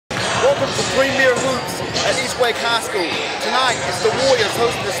premier hoops at East Wake High School. Tonight, it's the Warriors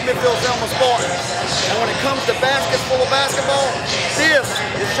hosting the Smithfield-Selma Spartans. And when it comes to baskets full of basketball, this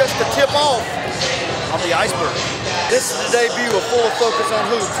is just the tip off of the iceberg. This is the debut of Full of Focus on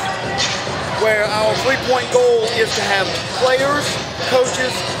Hoops, where our three-point goal is to have players,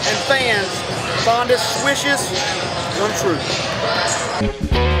 coaches, and fans' fondest wishes come true.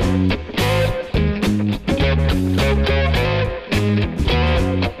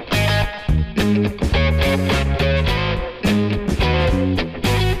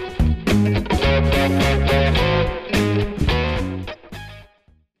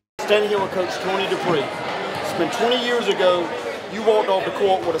 Standing here with Coach Tony Dupree. It's been 20 years ago you walked off the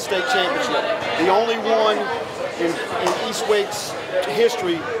court with a state championship. The only one in East Wake's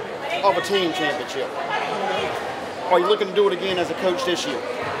history of a team championship. Are you looking to do it again as a coach this year?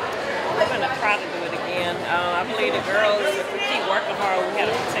 We're going to try to do it again. I believe the girls, if we keep working hard, we have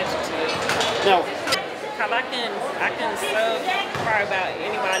the potential to do it. Now, because I can sub probably about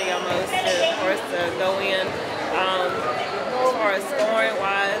anybody almost for us to go in. As far as scoring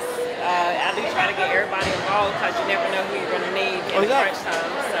wise, I do try to get everybody involved because you never know who you're going to need in the crunch time.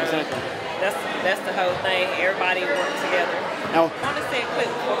 So that's the whole thing. Everybody work together. Now, I want to say it quit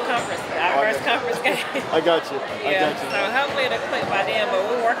before conference, our first conference game. I got you. Yeah, so hopefully it'll quit by then, but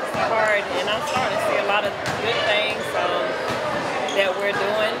we're working so hard, and I'm starting to see a lot of good things that we're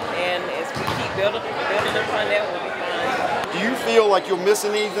doing, and as we keep building upon that, we'll be fine. Do you feel like you're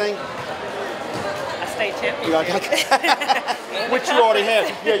missing anything? A state championship. Which you already have.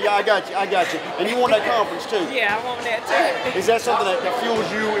 Yeah, I got you. And you won that conference too. Yeah, I want that too. Is that something that fuels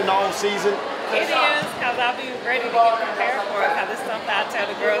you in the whole season? It is, because I'll be ready to get prepared for it, because it's something I tell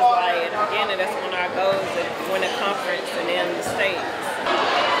the girls, like, at the beginning, that's one of our goals, is to win a conference and then the states.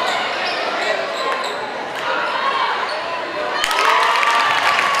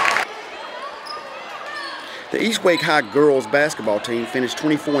 The East Wake High girls basketball team finished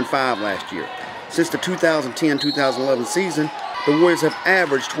 24-5 last year. Since the 2010-2011 season, the Warriors have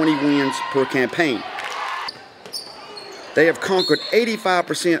averaged 20 wins per campaign. They have conquered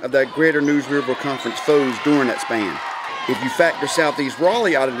 85% of their Greater News River Conference foes during that span. If you factor Southeast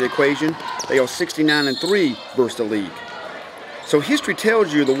Raleigh out of the equation, they are 69-3 versus the league. So history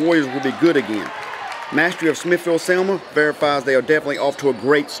tells you the Warriors will be good again. Mastery of Smithfield-Selma verifies they are definitely off to a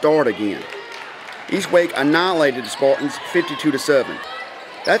great start again. East Wake annihilated the Spartans 52-7.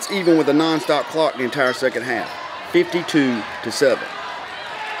 That's even with a non-stop clock the entire second half, 52-7.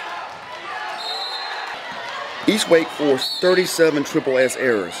 East Wake forced 37 triple S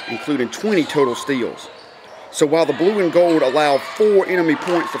errors, including 20 total steals. So while the blue and gold allowed 4 enemy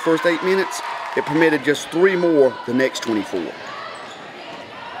points the first 8 minutes, it permitted just 3 more the next 24.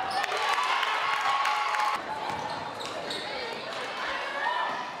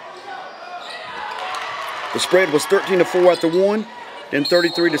 The spread was 13-4 at the 1, then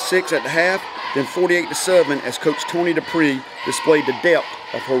 33-6 at the half, then 48-7 as Coach Tony Dupree displayed the depth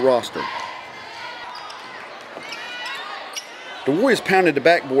of her roster. The Warriors pounded the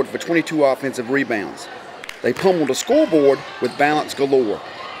backboard for 22 offensive rebounds. They pummeled the scoreboard with balance galore.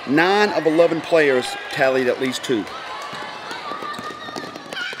 9 of 11 players tallied at least 2.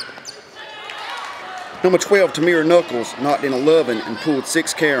 Number 12, Tamira Knuckles, knocked in 11 and pulled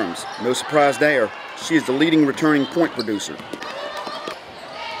 6 caroms. No surprise there. She is the leading returning point producer.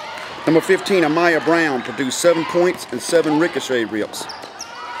 Number 15, Amaya Brown, produced 7 points and 7 ricochet rips.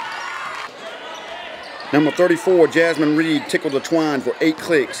 Number 34, Jasmine Reed, tickled the twine for 8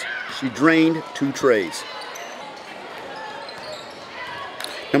 clicks. She drained 2 trays.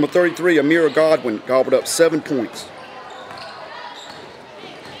 Number 33, Amira Godwin, gobbled up 7 points.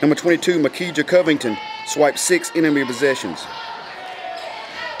 Number 22, Makija Covington, swiped 6 enemy possessions.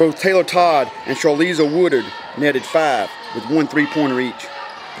 Both Taylor Todd and Charliza Woodard netted 5 with 1 3-pointer each.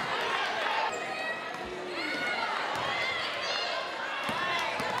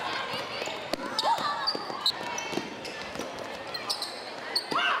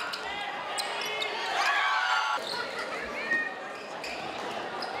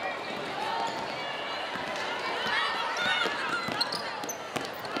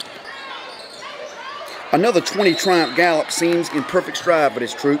 Another 20 Triumph Gallop seems in perfect stride for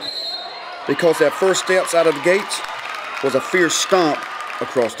this troop, because their first steps out of the gates was a fierce stomp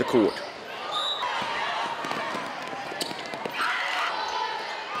across the court.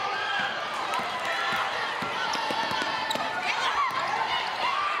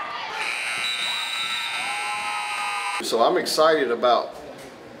 So I'm excited about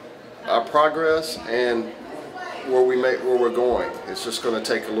our progress and where we're going. It's just going to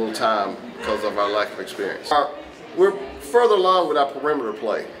take a little time because of our lack of experience. We're further along with our perimeter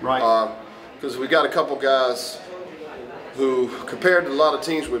play. Right. because we got a couple guys who, compared to a lot of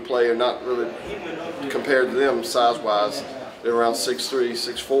teams we play, are not really compared to them size-wise. They're around 6'3",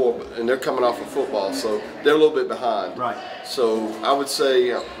 6'4", and they're coming off of football, so they're a little bit behind. Right. So I would say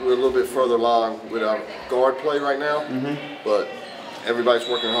we're a little bit further along with our guard play right now, but everybody's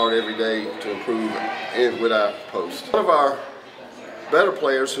working hard every day to improve with our post. One of our better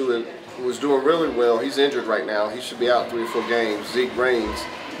players who was doing really well, he's injured right now. He should be out 3 or 4 games. Zeke Raines,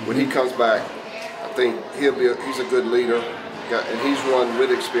 when he comes back, I think he's a good leader, and he's run with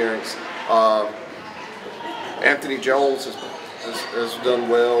experience. Anthony Jones has done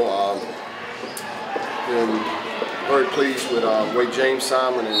well. And very pleased with way James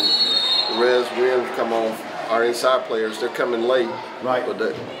Simon and Rez Williams come on. Our inside players, they're coming late, right? But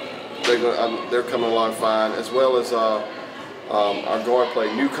they're coming along fine, as well as our guard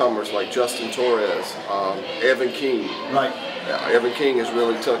play newcomers like Justin Torres, Evan King. Right. Evan King has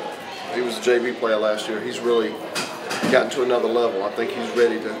really took. He was a JV player last year. He's really gotten to another level. I think he's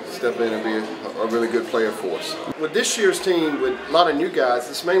ready to step in and be a really good player for us. With this year's team, with a lot of new guys,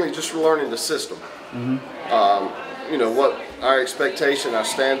 it's mainly just learning the system. You know, what our expectation, our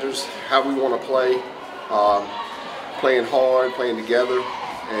standards, how we want to play, playing hard, playing together,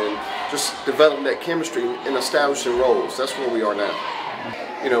 and just developing that chemistry and establishing roles. That's where we are now.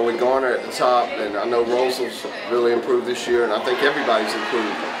 You know, with Garner at the top, and I know Rosel's really improved this year, and I think everybody's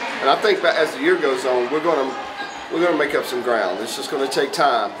improved. And I think that as the year goes on, we're going to make up some ground. It's just going to take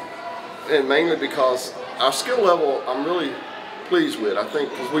time, and mainly because our skill level, I'm really pleased with. I think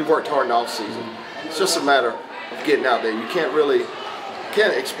because we worked hard in the off season. It's just a matter of getting out there. You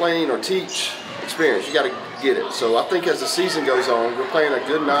can't explain or teach experience. You got to get it. So I think as the season goes on, we're playing a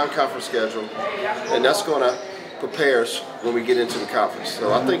good non-conference schedule, and that's going to prepare us when we get into the conference.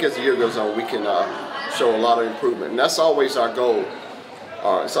 So I think as the year goes on, we can show a lot of improvement, and that's always our goal.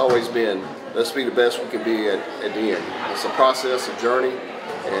 It's always been, let's be the best we can be at the end. It's a process, a journey,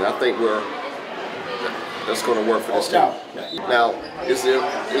 and I think that's going to work for this team. Now, is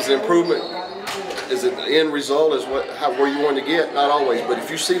the improvement, is it the end result is where you want to get? Not always, but if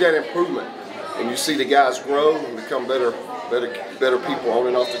you see that improvement and you see the guys grow and become better people on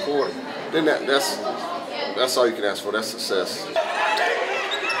and off the court, then that's all you can ask for. That's success.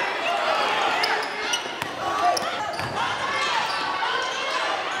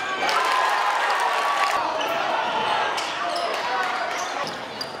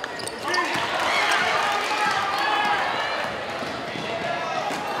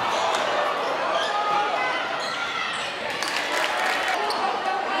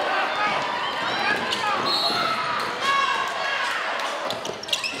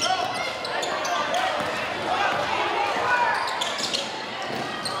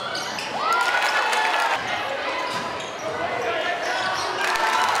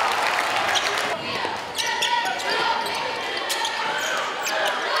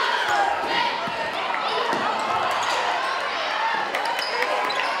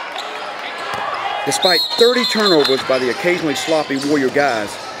 Despite 30 turnovers by the occasionally sloppy Warrior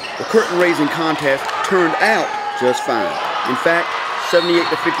guys, the curtain-raising contest turned out just fine. In fact,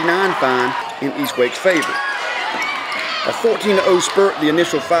 78-59 fine in East Wake's favor. A 14-0 spurt the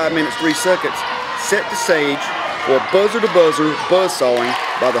initial 5 minutes 3 seconds set the stage for a buzzer-to-buzzer buzzsawing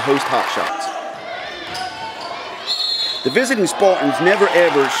by the host Hotshots. The visiting Spartans never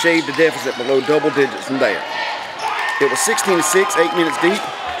ever shaved the deficit below double digits from there. It was 16-6, 8 minutes deep,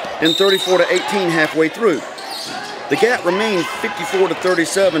 and 34-18 halfway through. The gap remained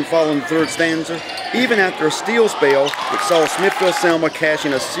 54-37 following the third stanza, even after a steal spell which saw Smithfield-Selma cash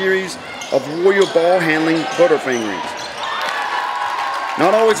in a series of Warrior ball-handling butterfingerings.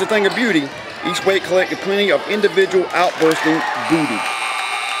 Not always a thing of beauty, East Wake collected plenty of individual outbursting booty.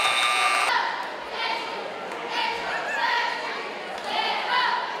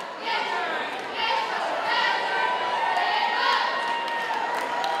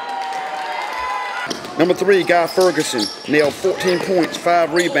 Number 3, Guy Ferguson, nailed 14 points,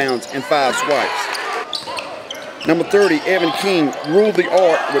 5 rebounds, and 5 swipes. Number 30, Evan King, ruled the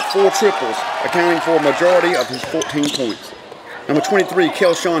arc with 4 triples, accounting for a majority of his 14 points. Number 23,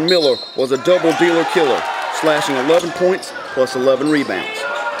 Kelshawn Miller, was a double-dealer killer, slashing 11 points plus 11 rebounds.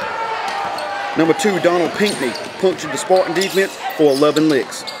 Number 2, Donald Pinkney, punctured the Spartan defense for 11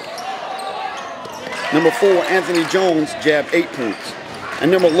 licks. Number 4, Anthony Jones, jabbed 8 points.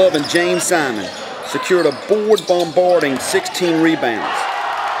 And number 11, James Simon, secured a board-bombarding 16 rebounds.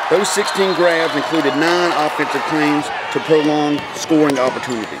 Those 16 grabs included 9 offensive claims to prolong scoring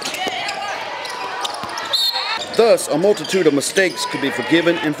opportunities. Thus, a multitude of mistakes could be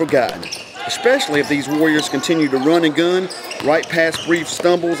forgiven and forgotten. especially if these Warriors continue to run and gun right past brief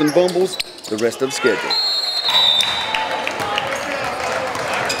stumbles and bumbles the rest of the schedule.